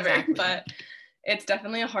like or whatever. Exactly. But it's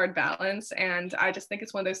definitely a hard balance, and I just think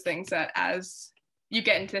it's one of those things that as you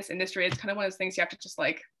get into this industry, it's kind of one of those things you have to just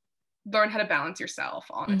like learn how to balance yourself,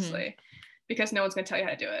 honestly, because no one's going to tell you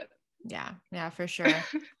how to do it. Yeah, for sure.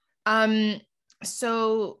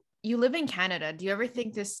 So you live in Canada. Do you ever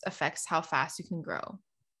think this affects how fast you can grow?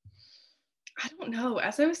 I don't know.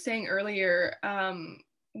 As I was saying earlier,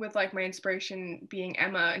 with like my inspiration being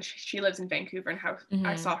Emma, and she lives in Vancouver, and how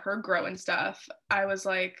I saw her grow and stuff, I was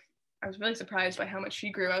really surprised by how much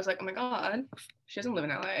she grew. I was like, oh my God, she doesn't live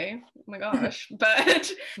in LA. Oh my gosh.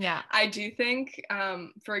 But I do think,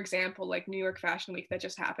 for example, like New York Fashion Week that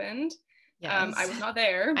just happened. Yes. I was not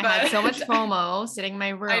there, but I had so much FOMO sitting in my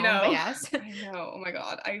room. I know. But yes. I know. Oh my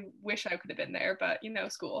God. I wish I could have been there, but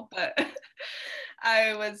school. But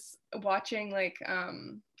I was watching like,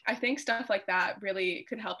 I think stuff like that really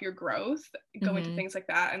could help your growth, go into things like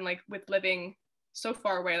that. And like with living so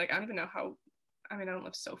far away, like I don't even know how, I don't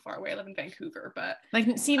live so far away. I live in Vancouver, but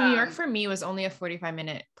like, see, New York for me was only a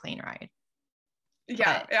 45-minute plane ride.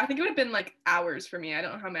 Yeah. But I think it would have been like hours for me. I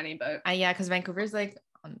don't know how many, but yeah. Cause Vancouver's like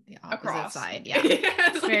on the opposite side. Yeah.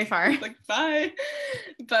 It's very far. Like bye.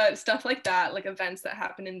 But stuff like that, like events that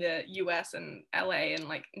happen in the US and LA and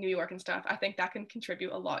like New York and stuff, I think that can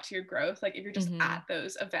contribute a lot to your growth. Like if you're just at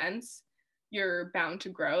those events, you're bound to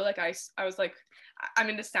grow. Like I was like,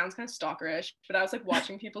 this sounds kind of stalkerish, but I was like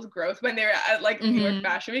watching people's growth when they were at like New York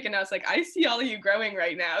Fashion Week, and I was like, I see all of you growing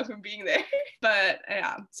right now from being there. But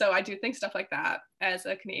yeah, so I do think stuff like that as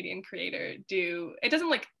a Canadian creator it doesn't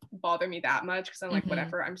like bother me that much because I'm like,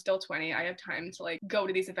 whatever, I'm still 20. I have time to like go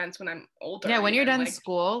to these events when I'm older. Yeah, when you're done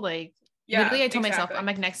school, like literally I told myself, I'm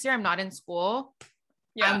like, next year I'm not in school.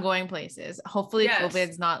 I'm going places. Hopefully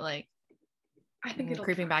COVID's not like I think it'll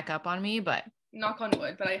creeping back up on me, but knock on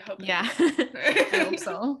wood, but I hope I hope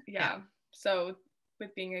so. Yeah. So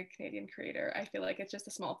with being a Canadian creator, I feel like it's just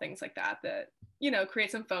the small things like that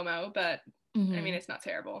create some FOMO, but it's not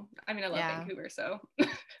terrible. I love Vancouver, so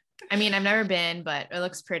I've never been, but it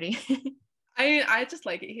looks pretty. I just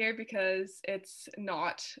like it here because it's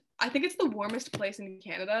not, I think it's the warmest place in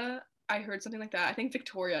Canada. I heard something like that. I think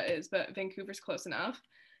Victoria is, but Vancouver's close enough.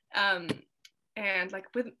 And like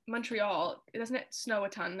with Montreal, doesn't it snow a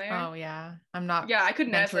ton there? Oh yeah. I could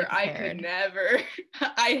never. I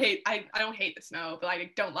don't hate the snow, but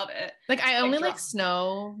I don't love it. Like I only like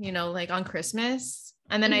snow, like on Christmas,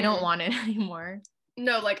 and then I don't want it anymore.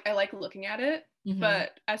 No, like I like looking at it,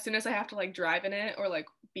 but as soon as I have to like drive in it or like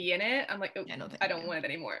be in it, I'm like, oh, no, I don't want it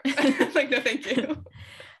anymore. Like, no, thank you.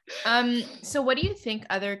 So what do you think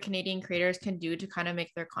other Canadian creators can do to kind of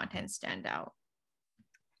make their content stand out?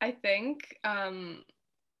 I think,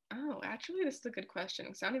 actually, this is a good question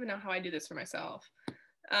because I don't even know how I do this for myself.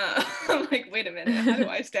 I'm like, wait a minute, how do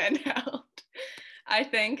I stand out? I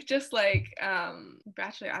think just like,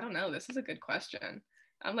 actually, I don't know. This is a good question.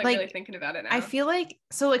 I'm like really thinking about it now. I feel like,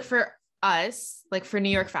 so like for us, like for New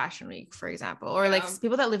York Fashion Week, for example, or like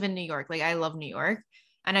people that live in New York, like I love New York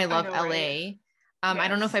and I love LA. Right? I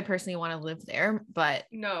don't know if I personally want to live there, but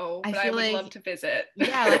no, but I would love to visit.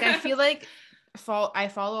 Yeah, like I feel like I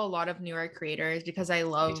follow a lot of New York creators because I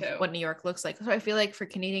love what New York looks like. So I feel like for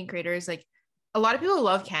Canadian creators, like a lot of people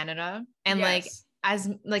love Canada, and like as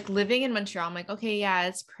like living in Montreal, I'm like, okay, yeah,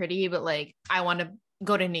 it's pretty, but like I want to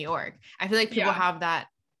go to New York. I feel like people have that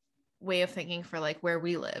way of thinking for like where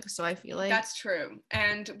we live. So I feel like that's true.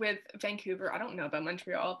 And with Vancouver, I don't know about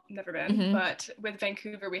Montreal, never been, Mhm. but with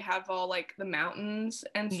Vancouver, we have all like the mountains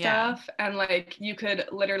and Yeah. stuff. And like you could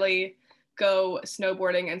literally go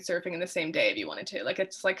snowboarding and surfing in the same day if you wanted to. Like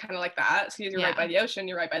it's like kind of like that. So you're right by the ocean,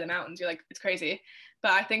 you're right by the mountains. You're like, it's crazy.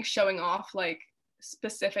 But I think showing off like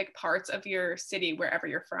specific parts of your city wherever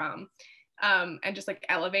you're from, and just like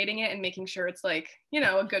elevating it and making sure it's like, you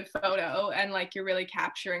know, a good photo and like you're really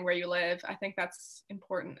capturing where you live. I think that's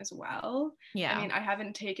important as well. Yeah. I mean,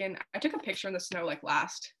 I took a picture in the snow like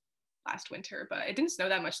last winter, but it didn't snow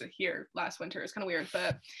that much here last winter. It's kind of weird,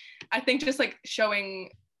 but I think just like showing,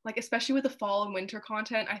 like especially with the fall and winter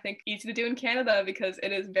content, I think easy to do in Canada because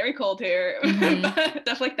it is very cold here. But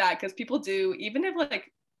stuff like that, because people do, even if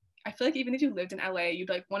like, I feel like even if you lived in LA, you'd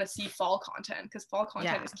like want to see fall content because fall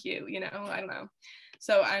content is cute, you know? I don't know.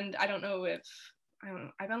 So, and I don't know,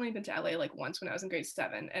 I've only been to LA like once when I was in grade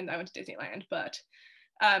 7 and I went to Disneyland, but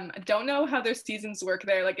I don't know how their seasons work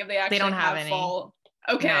there. Like if they actually don't have any fall.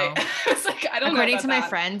 Okay. No. It's like, I don't know. According to my that.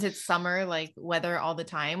 friends, it's summer like weather all the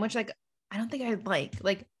time, which like I don't think I'd like.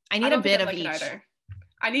 Like I need I don't a bit think I'd of like each. it either.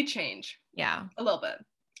 I need change. Yeah. A little bit.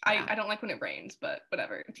 Yeah. I don't like when it rains, but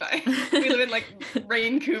whatever, it's fine. We live in like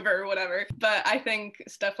Raincouver or whatever. But I think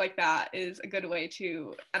stuff like that is a good way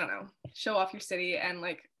to, I don't know, show off your city. And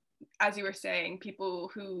like, as you were saying, people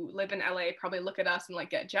who live in LA probably look at us and like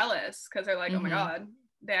get jealous because they're like, oh my God,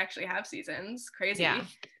 they actually have seasons. Crazy. Yeah.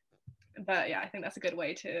 But yeah, I think that's a good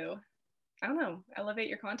way to, I don't know, elevate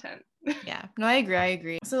your content. Yeah, no, I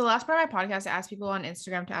agree. So the last part of my podcast, I asked people on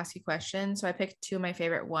Instagram to ask you questions. So I picked 2 of my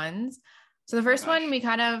favorite ones. So the first one, you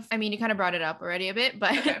kind of brought it up already a bit,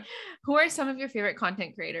 but okay. Who are some of your favorite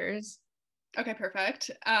content creators? Okay,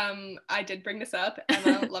 perfect. I did bring this up.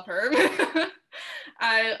 Emma, love her.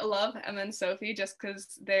 I love Emma and Sophie just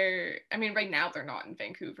because right now they're not in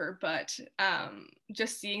Vancouver, but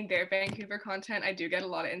just seeing their Vancouver content, I do get a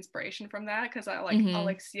lot of inspiration from that because I'll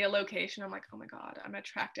like see a location. I'm like, oh my God, I'm gonna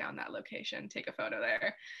track down that location, take a photo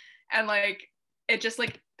there. And like, it just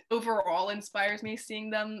like overall inspires me seeing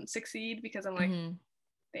them succeed because I'm like,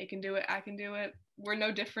 they can do it, I can do it. We're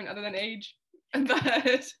no different other than age.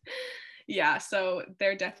 But yeah, so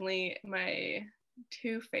they're definitely my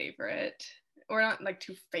 2 favorite, or not like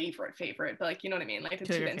 2 favorite, but like, you know what I mean? Like the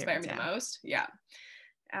 2 that inspire me the most. Yeah.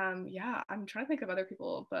 Yeah, I'm trying to think of other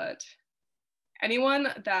people, but anyone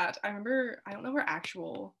that I remember, I don't know her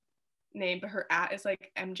actual name, but her @ is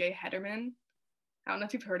like MJ Hederman. I don't know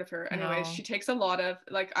if you've heard of her. Anyways, she takes a lot of,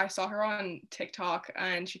 like, I saw her on TikTok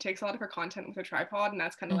and she takes a lot of her content with her tripod, and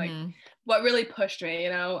that's kind of like what really pushed me,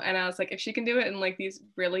 you know? And I was like, if she can do it in like these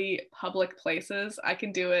really public places, I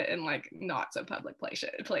can do it in like not so public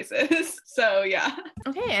places. So yeah.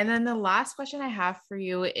 Okay, and then the last question I have for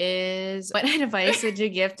you is, what advice would you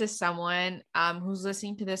give to someone who's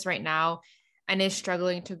listening to this right now and is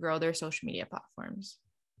struggling to grow their social media platforms?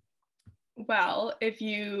 Well, if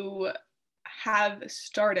you have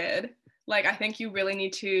started, like, I think you really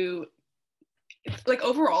need to, like,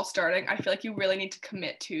 overall starting, I feel like you really need to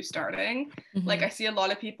commit to starting. Like, I see a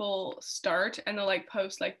lot of people start and they'll like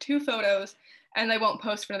post like 2 photos and they won't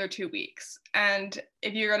post for another 2 weeks. And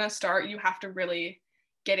if you're gonna start, you have to really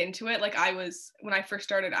get into it. Like when I first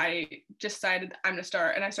started, I just decided I'm gonna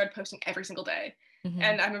start, and I started posting every single day.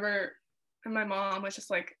 And I remember my mom was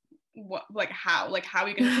just like, what, like how are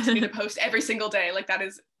you gonna continue to post every single day? Like that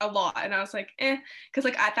is a lot. And I was like, because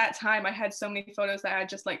like at that time I had so many photos that I had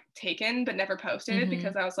just like taken but never posted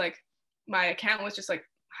because I was like, my account was just like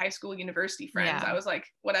high school, university friends. I was like,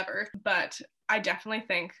 whatever. But I definitely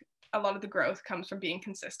think a lot of the growth comes from being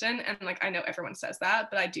consistent, and like I know everyone says that,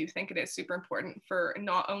 but I do think it is super important for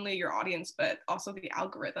not only your audience but also the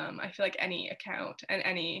algorithm. I feel like any account and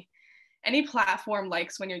any platform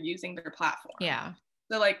likes when you're using their platform. Yeah.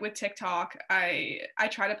 So like with TikTok, I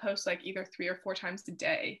try to post like either 3 or 4 times a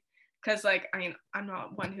day, because like, I mean, I'm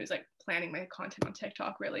not one who's like planning my content on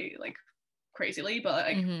TikTok really like crazily, but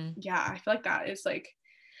like yeah, I feel like that is like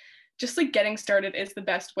just like getting started is the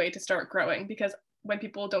best way to start growing, because when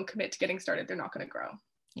people don't commit to getting started, they're not going to grow.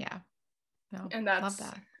 Yeah. No, and love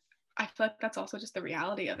that. I feel like that's also just the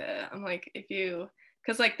reality of it. I'm like,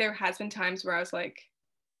 because like there has been times where I was like,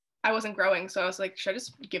 I wasn't growing, so I was like, should I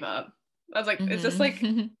just give up? I was like, is this like,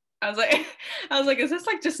 I was like, is this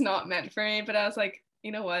like just not meant for me? But I was like,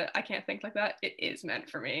 you know what? I can't think like that. It is meant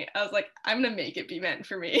for me. I was like, I'm going to make it be meant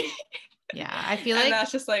for me. Yeah. I feel like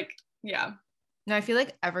that's just like, yeah. No, I feel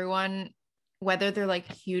like everyone, whether they're like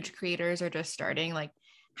huge creators or just starting, like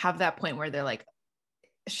have that point where they're like,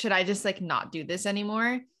 should I just like not do this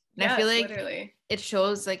anymore? And I feel like literally it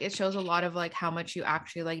shows a lot of like how much you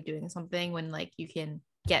actually like doing something when like you can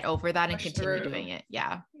get over that and push continue through. doing it.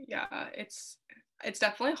 Yeah. Yeah, it's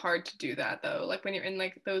definitely hard to do that though. Like when you're in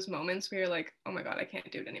like those moments where you're like, oh my God, I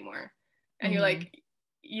can't do it anymore. And you're like,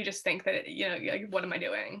 you just think that, you know, you're like, what am I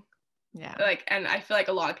doing? Yeah. Like, and I feel like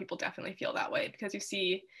a lot of people definitely feel that way because you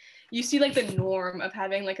see like the norm of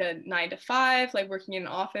having like a 9 to 5, like working in an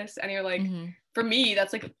office, and you're like, for me,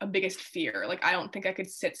 that's like a biggest fear. Like, I don't think I could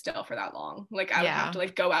sit still for that long. Like, I would have to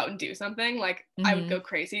like go out and do something. Like, I would go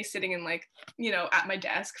crazy sitting in like, you know, at my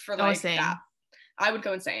desk for like that. I would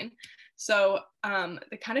go insane. So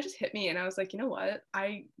it kind of just hit me, and I was like, you know what?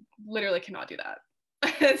 I literally cannot do that.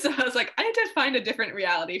 So I was like, I need to find a different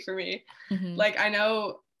reality for me. Like, I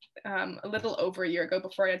know a little over a year ago,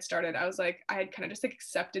 before I had started, I was like, I had kind of just like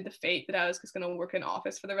accepted the fate that I was just going to work in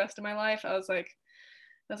office for the rest of my life. I was like,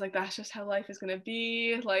 that's just how life is going to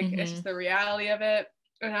be. Like, it's just the reality of it.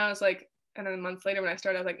 And I was like, and then months later when I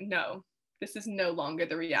started, I was like, no, this is no longer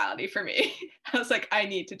the reality for me. I was like, I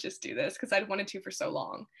need to just do this, because I'd wanted to for so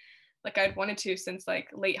long. Like, I'd wanted to since like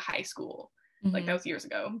late high school. Like, that was years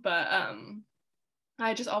ago. But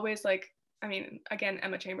I just always like, I mean, again,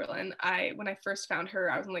 Emma Chamberlain, when I first found her,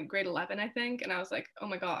 I was in like grade 11, I think. And I was like, oh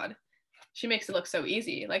my God, she makes it look so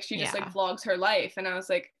easy. Like, she just like vlogs her life. And I was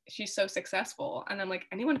like, she's so successful. And I'm like,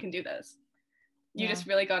 anyone can do this. You just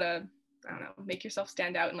really gotta, I don't know, make yourself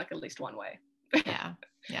stand out in like at least one way. Yeah.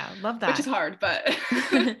 Love that. Which is hard, but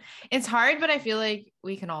it's hard, but I feel like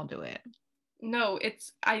we can all do it. No,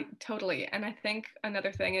 I totally. And I think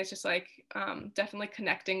another thing is just like definitely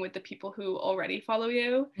connecting with the people who already follow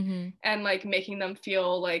you and like making them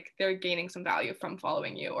feel like they're gaining some value from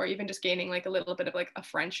following you, or even just gaining like a little bit of like a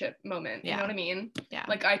friendship moment. You know what I mean? Yeah.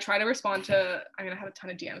 Like, I try to respond to, I mean, I have a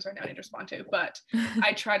ton of DMs right now I need to respond to, but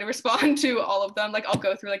I try to respond to all of them. Like, I'll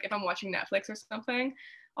go through, like, if I'm watching Netflix or something,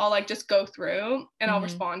 I'll like just go through and I'll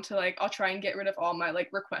respond to like, I'll try and get rid of all my like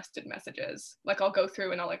requested messages. Like, I'll go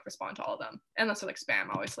through and I'll like respond to all of them, unless they're like spam,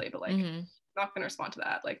 obviously, but like not gonna respond to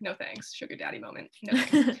that. Like, no thanks, sugar daddy moment, no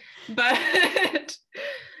thanks. But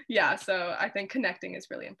yeah, so I think connecting is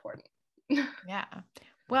really important. Yeah.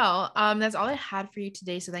 Well, that's all I had for you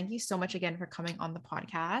today. So thank you so much again for coming on the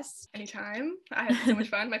podcast. Anytime. I had so much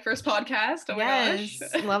fun. My first podcast. Oh my gosh.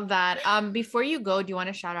 Love that. Before you go, do you want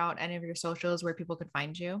to shout out any of your socials where people could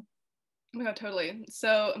find you? Oh my God, totally.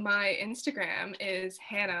 So my Instagram is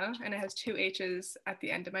Hannah, and it has 2 H's at the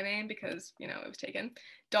end of my name because, you know, it was taken,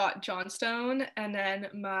 .Johnstone. And then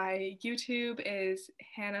my YouTube is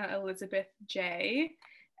Hannah Elizabeth J.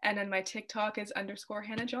 And then my TikTok is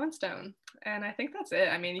 _Hannah Johnstone. And I think that's it.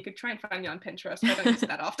 I mean, you could try and find me on Pinterest, but I don't use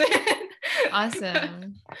that often.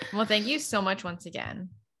 Awesome. Well, thank you so much once again.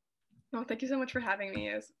 Oh, thank you so much for having me.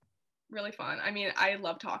 It's really fun. I mean, I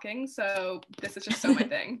love talking, so this is just so my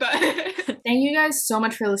thing. But thank you guys so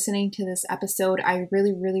much for listening to this episode. I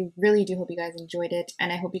really, really, really do hope you guys enjoyed it.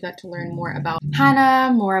 And I hope you got to learn more about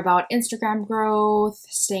Hannah, more about Instagram growth,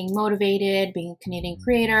 staying motivated, being a Canadian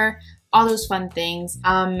creator, all those fun things.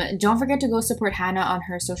 Don't forget to go support Hannah on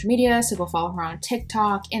her social media. So go follow her on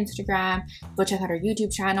TikTok, Instagram, go check out her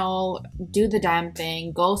YouTube channel, do the damn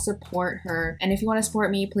thing, go support her. And if you want to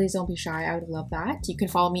support me, please don't be shy. I would love that. You can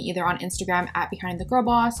follow me either on Instagram at Behind the Girl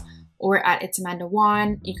Boss or at It's Amanda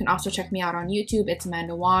Wan. You can also check me out on YouTube. It's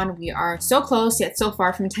Amanda Wan. We are so close yet so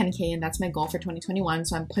far from 10K, and that's my goal for 2021.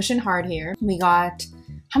 So I'm pushing hard here. We got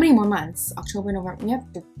how many more months? October, November. We have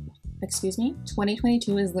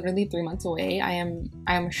 2022 is literally 3 months away. I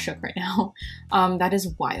am shook right now. That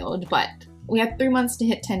is wild, but we have 3 months to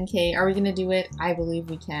hit 10K. Are we gonna do it? I believe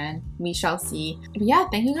we can. We shall see. But yeah,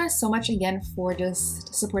 thank you guys so much again for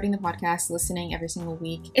just supporting the podcast, listening every single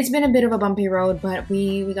week. It's been a bit of a bumpy road, but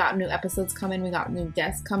we got new episodes coming. We got new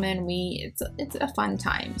guests coming. It's a fun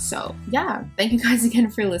time. So yeah, thank you guys again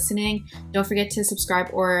for listening. Don't forget to subscribe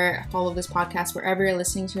or follow this podcast wherever you're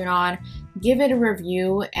listening to it on. Give it a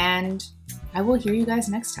review, and I will hear you guys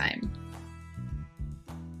next time.